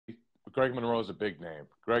Greg Monroe is a big name.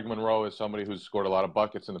 Greg Monroe is somebody who's scored a lot of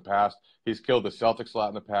buckets in the past. He's killed the Celtics a lot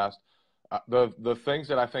in the past. The things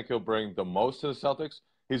that I think he'll bring the most to the Celtics,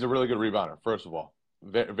 he's a really good rebounder, first of all.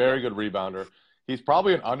 Very good rebounder. He's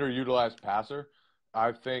probably an underutilized passer.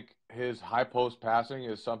 I think his high post passing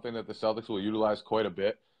is something that the Celtics will utilize quite a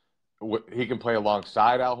bit. He can play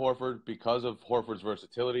alongside Al Horford because of Horford's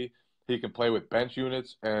versatility. He can play with bench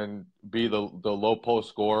units and be the low post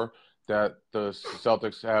scorer that the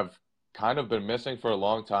Celtics have kind of been missing for a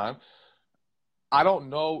long time. I don't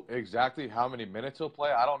know exactly how many minutes he'll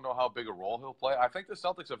play. I don't know how big a role he'll play. I think the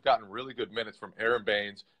Celtics have gotten really good minutes from Aaron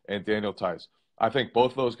Baines and Daniel Tice. I think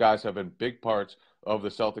both of those guys have been big parts of the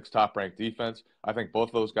Celtics' top-ranked defense. I think both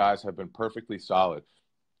of those guys have been perfectly solid.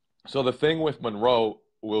 So the thing with Monroe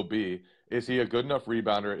will be, is he a good enough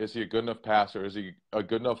rebounder? Is he a good enough passer? Is he a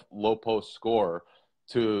good enough low-post scorer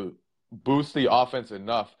to boost the offense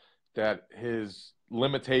enough that his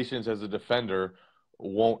limitations as a defender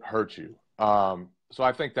won't hurt you? So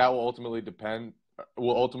I think that will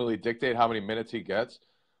ultimately dictate how many minutes he gets.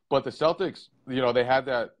 But the Celtics, they had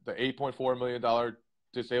the $8.4 million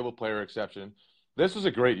disabled player exception. This was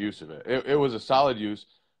a great use of it. It was a solid use.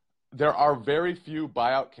 There are very few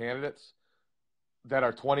buyout candidates that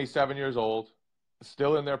are 27 years old,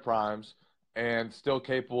 still in their primes, and still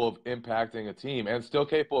capable of impacting a team and still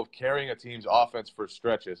capable of carrying a team's offense for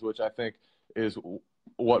stretches, which I think is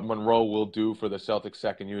what Monroe will do for the Celtics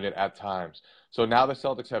second unit at times. So now the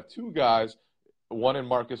Celtics have two guys, one in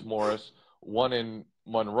Marcus Morris, one in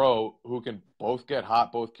Monroe, who can both get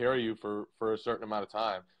hot, both carry you for a certain amount of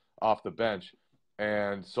time off the bench.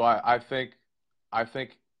 And so I think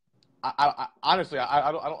honestly,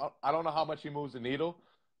 I don't know how much he moves the needle,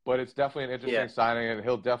 but it's definitely an interesting signing, and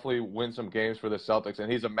he'll definitely win some games for the Celtics.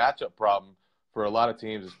 And he's a matchup problem for a lot of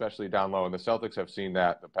teams, especially down low. And the Celtics have seen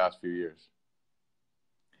that the past few years.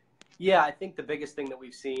 Yeah, I think the biggest thing that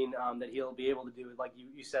we've seen that he'll be able to do, like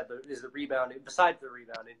you said, is the rebounding. Besides the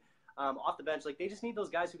rebounding, off the bench, like they just need those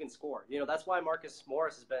guys who can score. That's why Marcus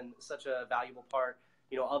Morris has been such a valuable part,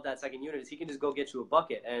 of that second unit. Is he can just go get you a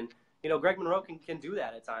bucket, and Greg Monroe can do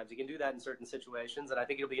that at times. He can do that in certain situations, and I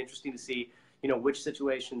think it'll be interesting to see, which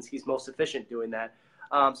situations he's most efficient doing that.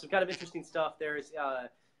 Some kind of interesting stuff there is.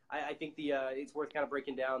 I think it's worth kind of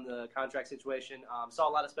breaking down the contract situation. Saw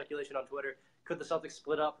a lot of speculation on Twitter. Could the Celtics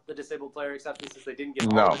split up the disabled player exception since they didn't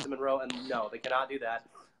give all of it to Monroe? And no, they cannot do that.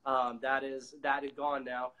 That is gone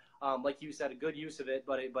now. Like you said, a good use of it,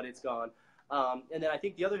 but it's gone. And then I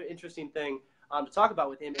think the other interesting thing to talk about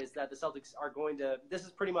with him is that the Celtics are going to. This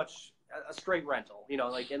is pretty much a straight rental.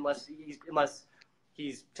 Unless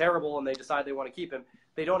he's terrible and they decide they want to keep him,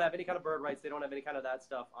 they don't have any kind of bird rights. They don't have any kind of that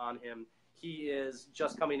stuff on him. He is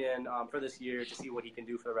just coming in for this year to see what he can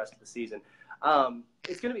do for the rest of the season.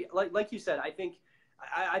 It's going to be like you said. I think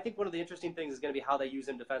one of the interesting things is going to be how they use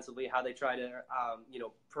him defensively, how they try to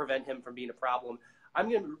prevent him from being a problem. I'm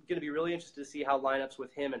going to be really interested to see how lineups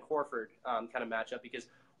with him and Horford kind of match up, because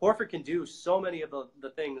Horford can do so many of the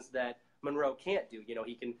things that Monroe can't do.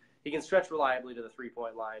 He can stretch reliably to the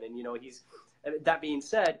 3-point line, and he's. That being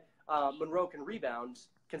said, Monroe can rebound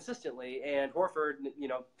consistently, and Horford,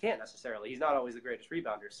 can't necessarily. He's not always the greatest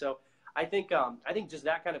rebounder. So I think just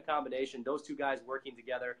that kind of combination, those two guys working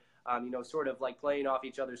together, sort of like playing off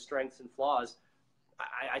each other's strengths and flaws,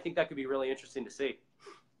 I think that could be really interesting to see.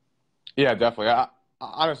 Yeah, definitely.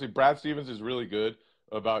 Honestly, Brad Stevens is really good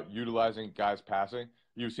about utilizing guys passing.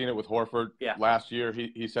 You've seen it with Horford. Yeah. Last year,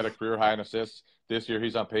 he set a career high in assists. This year,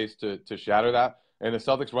 he's on pace to shatter that. And the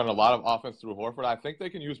Celtics run a lot of offense through Horford. I think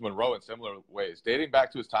they can use Monroe in similar ways. Dating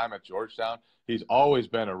back to his time at Georgetown, he's always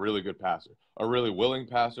been a really good passer, a really willing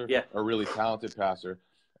passer, a really talented passer.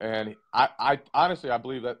 And I honestly, I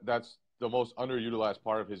believe that's the most underutilized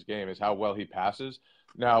part of his game is how well he passes.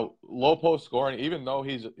 Now, low post scoring, even though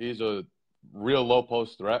he's a real low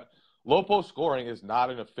post threat, low post scoring is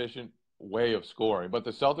not an efficient way of scoring. But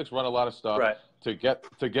the Celtics run a lot of stuff to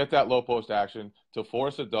get that low post action, to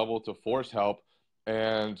force a double, to force help.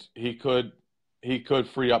 And he could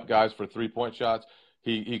free up guys for 3-point shots.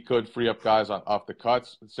 He could free up guys off the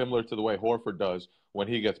cuts, similar to the way Horford does when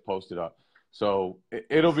he gets posted up. So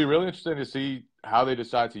it'll be really interesting to see how they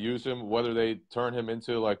decide to use him, whether they turn him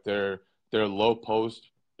into like their low post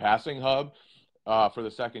passing hub for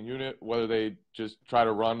the second unit, whether they just try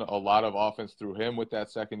to run a lot of offense through him with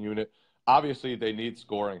that second unit. Obviously, they need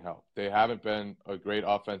scoring help. They haven't been a great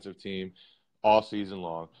offensive team all season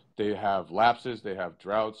long. They have lapses, they have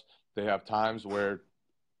droughts, they have times where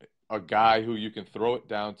a guy who you can throw it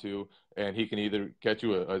down to and he can either get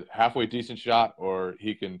you a halfway decent shot or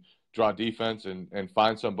he can draw defense and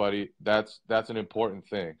find somebody. That's an important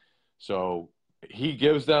thing. So he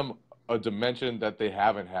gives them a dimension that they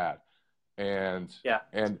haven't had, and Yeah.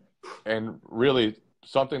 and really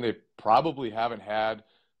something they probably haven't had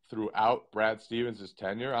throughout Brad Stevens'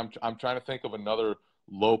 tenure. I'm trying to think of another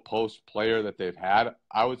low post player that they've had.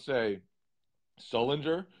 I would say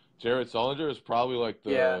Jared Sullinger is probably like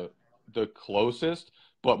Yeah. the closest,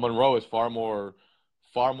 but Monroe is far more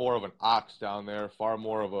of an ox down there, far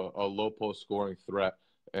more of a low post scoring threat,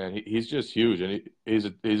 and he's just huge, and he's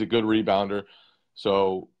a good rebounder.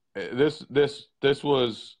 So this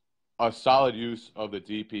was a solid use of the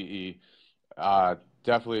DPE,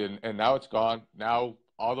 definitely, and now it's gone. Now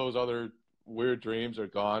all those other weird dreams are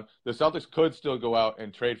gone. The Celtics could still go out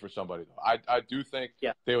and trade for somebody, though. I do think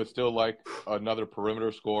Yeah. they would still like another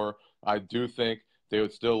perimeter scorer. I do think they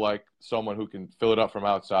would still like someone who can fill it up from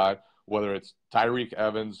outside, whether it's Tyreke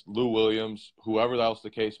Evans, Lou Williams, whoever else the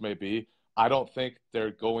case may be. I don't think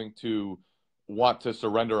they're going to want to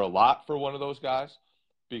surrender a lot for one of those guys,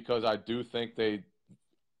 because I do think they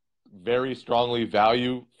very strongly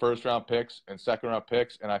value first-round picks and second-round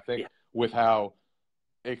picks. And I think with how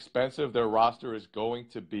expensive their roster is going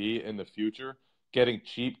to be in the future, getting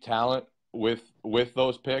cheap talent with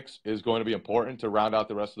those picks is going to be important to round out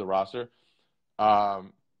the rest of the roster.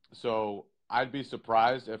 So I'd be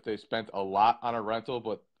surprised if they spent a lot on a rental,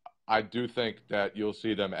 but I do think that you'll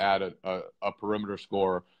see them add a perimeter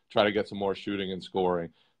scorer, try to get some more shooting and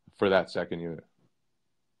scoring for that second unit.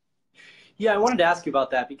 Yeah, I wanted to ask you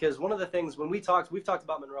about that, because one of the things when we've talked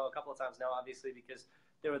about Monroe a couple of times now, obviously, because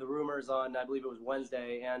there were the rumors on, I believe it was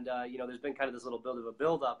Wednesday, and there's been kind of this little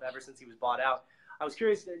build up ever since he was bought out. I was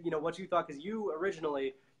curious, what you thought, because you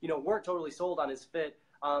originally, weren't totally sold on his fit,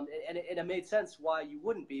 and it made sense why you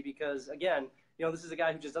wouldn't be, because again, this is a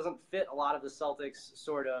guy who just doesn't fit a lot of the Celtics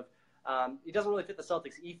sort of. He doesn't really fit the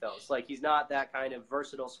Celtics ethos. Like, he's not that kind of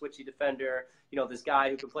versatile, switchy defender. This guy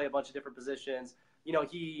who can play a bunch of different positions.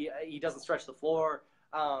 He doesn't stretch the floor.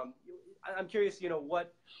 I'm curious,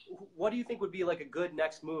 what do you think would be like a good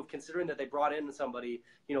next move, considering that they brought in somebody,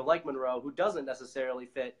 like Monroe, who doesn't necessarily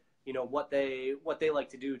fit, what they like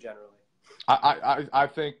to do generally? I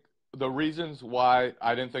think the reasons why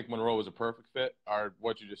I didn't think Monroe was a perfect fit are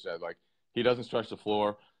what you just said. Like, he doesn't stretch the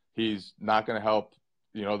floor. He's not going to help,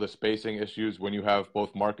 the spacing issues when you have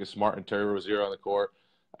both Marcus Smart and Terry Rozier on the court.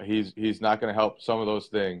 He's not going to help some of those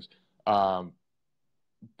things.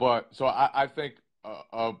 But so I think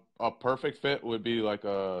a perfect fit would be like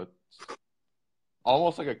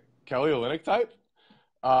almost like a Kelly Olynyk type.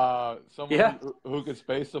 Someone who could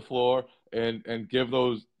space the floor and give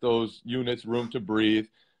those units room to breathe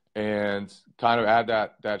and kind of add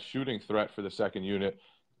that shooting threat for the second unit.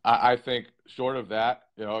 I think short of that,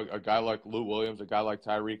 a guy like Lou Williams, a guy like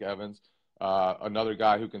Tyreke Evans, another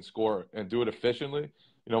guy who can score and do it efficiently.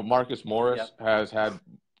 Marcus Morris has had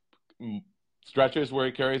stretches where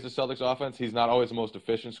he carries the Celtics offense. He's not always the most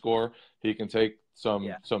efficient scorer. He can take some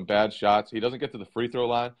bad shots. He doesn't get to the free throw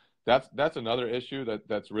line. That's another issue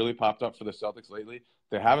that's really popped up for the Celtics lately.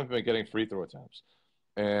 They haven't been getting free throw attempts.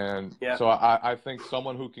 And so I think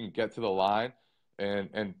someone who can get to the line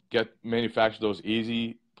and manufacture those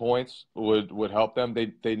easy points would help them.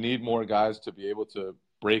 They need more guys to be able to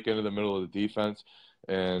break into the middle of the defense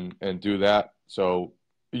and do that. So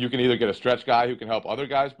you can either get a stretch guy who can help other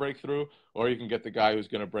guys break through, or you can get the guy who's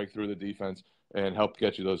going to break through the defense and help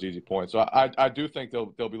get you those easy points. So I do think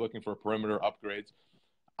they'll be looking for perimeter upgrades.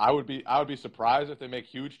 I would be surprised if they make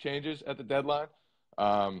huge changes at the deadline.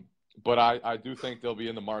 But I do think they'll be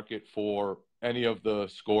in the market for any of the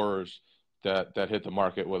scorers that hit the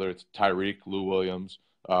market, whether it's Tyreke, Lou Williams.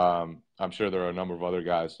 I'm sure there are a number of other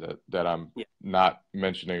guys that I'm not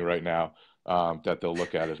mentioning right now that they'll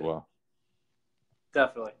look at as well.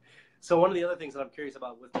 Definitely. So one of the other things that I'm curious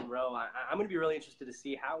about with Monroe, I'm going to be really interested to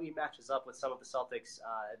see how he matches up with some of the Celtics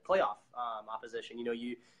playoff opposition.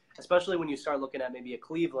 Especially when you start looking at maybe a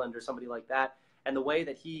Cleveland or somebody like that, and the way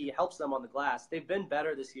that he helps them on the glass. They've been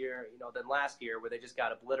better this year, than last year, where they just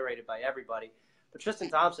got obliterated by everybody. But Tristan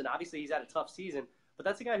Thompson, obviously he's had a tough season, but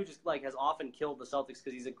that's a guy who just has often killed the Celtics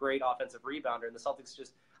because he's a great offensive rebounder, and the Celtics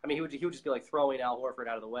he would just be like throwing Al Horford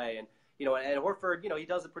out of the way, and Horford, he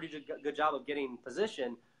does a pretty good job of getting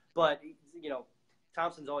position, but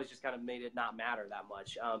Thompson's always just kind of made it not matter that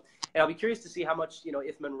much. And I'll be curious to see how much,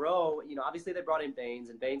 if Monroe, obviously they brought in Baines,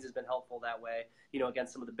 and Baines has been helpful that way,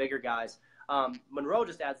 against some of the bigger guys. Monroe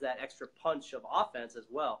just adds that extra punch of offense as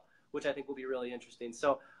well, which I think will be really interesting.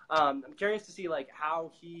 So I'm curious to see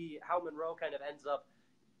how Monroe kind of ends up,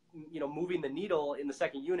 moving the needle in the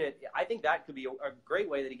second unit. I think that could be a great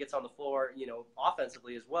way that he gets on the floor,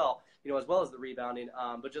 offensively as well, as well as the rebounding.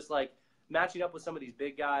 But just matching up with some of these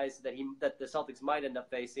big guys that the Celtics might end up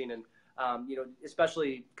facing, and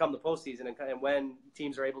especially come the postseason and when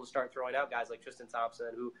teams are able to start throwing out guys like Tristan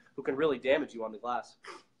Thompson who can really damage you on the glass.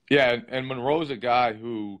 Yeah, and Monroe's a guy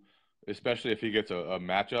who, especially if he gets a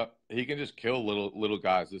matchup, he can just kill little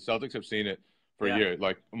guys. The Celtics have seen it for years.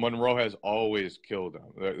 Like Monroe has always killed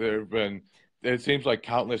them. There have been, it seems like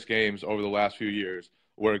countless games over the last few years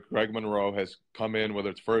where Greg Monroe has come in, whether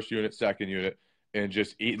it's first unit, second unit, and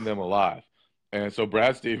just eaten them alive. And so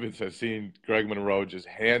Brad Stevens has seen Greg Monroe just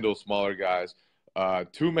handle smaller guys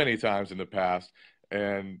too many times in the past.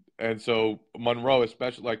 And so Monroe,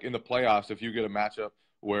 especially like in the playoffs, if you get a matchup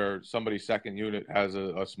where somebody's second unit has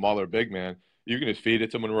a smaller big man, you can just feed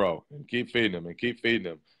it to Monroe and keep feeding him and keep feeding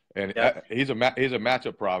him. And he's a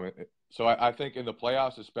matchup problem. So I think in the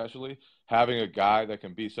playoffs, especially, having a guy that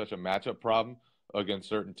can be such a matchup problem against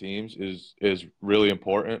certain teams is really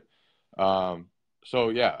important. So,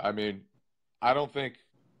 yeah, I mean, I don't think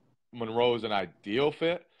Monroe is an ideal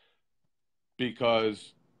fit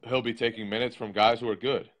because he'll be taking minutes from guys who are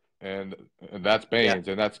good. And that's Baines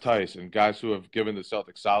and that's Tice and guys who have given the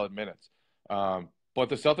Celtics solid minutes. But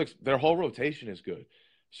the Celtics, their whole rotation is good.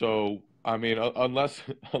 So, I mean, unless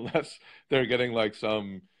they're getting like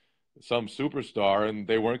some superstar, and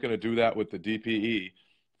they weren't going to do that with the DPE,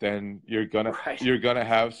 then you're gonna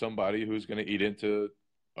have somebody who's going to eat into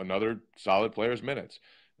another solid player's minutes.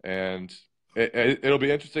 And it'll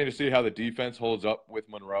be interesting to see how the defense holds up with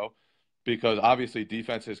Monroe, because obviously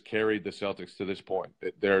defense has carried the Celtics to this point.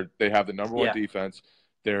 They have the number one defense.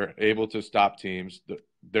 They're able to stop teams.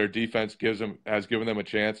 Their defense has given them a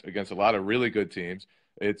chance against a lot of really good teams.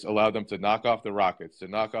 It's allowed them to knock off the Rockets, to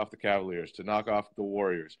knock off the Cavaliers, to knock off the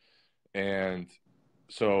Warriors. And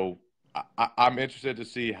so I'm interested to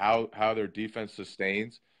see how their defense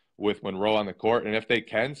sustains with Monroe on the court. And if they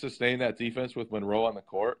can sustain that defense with Monroe on the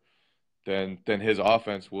court, then his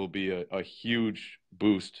offense will be a huge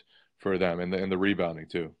boost for them, and the rebounding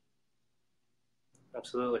too.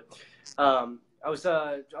 Absolutely. I was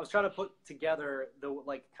trying to put together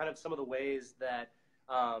kind of some of the ways that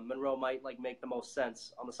Monroe might make the most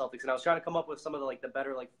sense on the Celtics, and I was trying to come up with some of the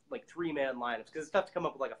better like 3-man lineups, because it's tough to come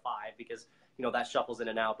up with a 5 because that shuffles in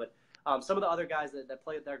and out. But some of the other guys that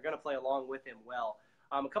are going to play along with him well.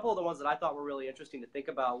 A couple of the ones that I thought were really interesting to think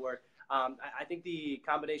about were I think the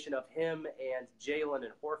combination of him and Jalen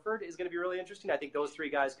and Horford is going to be really interesting. I think those 3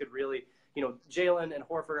 guys could really, Jalen and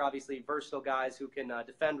Horford, obviously versatile guys who can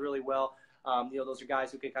defend really well. Those are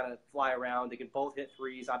guys who can kind of fly around. They can both hit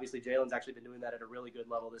threes. Obviously, Jalen's actually been doing that at a really good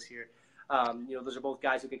level this year. Those are both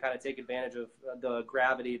guys who can kind of take advantage of the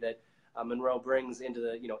gravity that Monroe brings into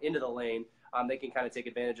the lane. They can kind of take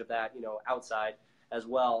advantage of that, outside as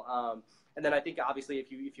well. And then I think obviously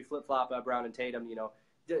if you flip flop Brown and Tatum,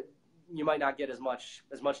 you might not get as much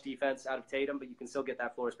defense out of Tatum, but you can still get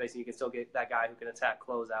that floor space, and you can still get that guy who can attack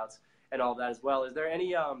closeouts and all of that as well. Is there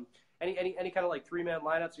any kind of 3-man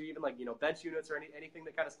lineups, or even bench units, or anything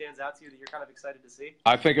that kind of stands out to you that you're kind of excited to see?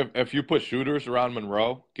 I think if you put shooters around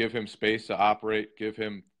Monroe, give him space to operate, give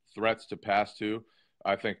him threats to pass to,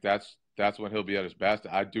 I think that's when he'll be at his best.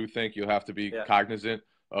 I do think you'll have to be cognizant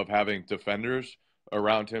of having defenders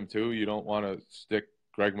around him too. You don't want to stick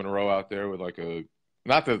Greg Monroe out there with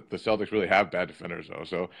not that the Celtics really have bad defenders though.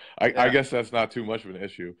 So I guess that's not too much of an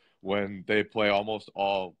issue when they play almost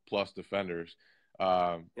all plus defenders.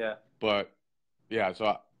 But yeah,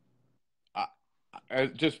 so I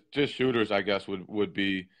just shooters, I guess, would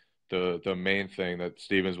be the main thing that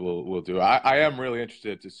Stevens will do. I am really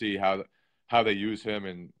interested to see how they use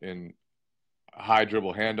him in high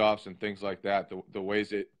dribble handoffs and things like that. The ways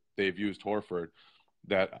that they've used Horford,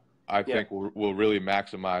 that I think will really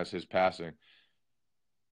maximize his passing.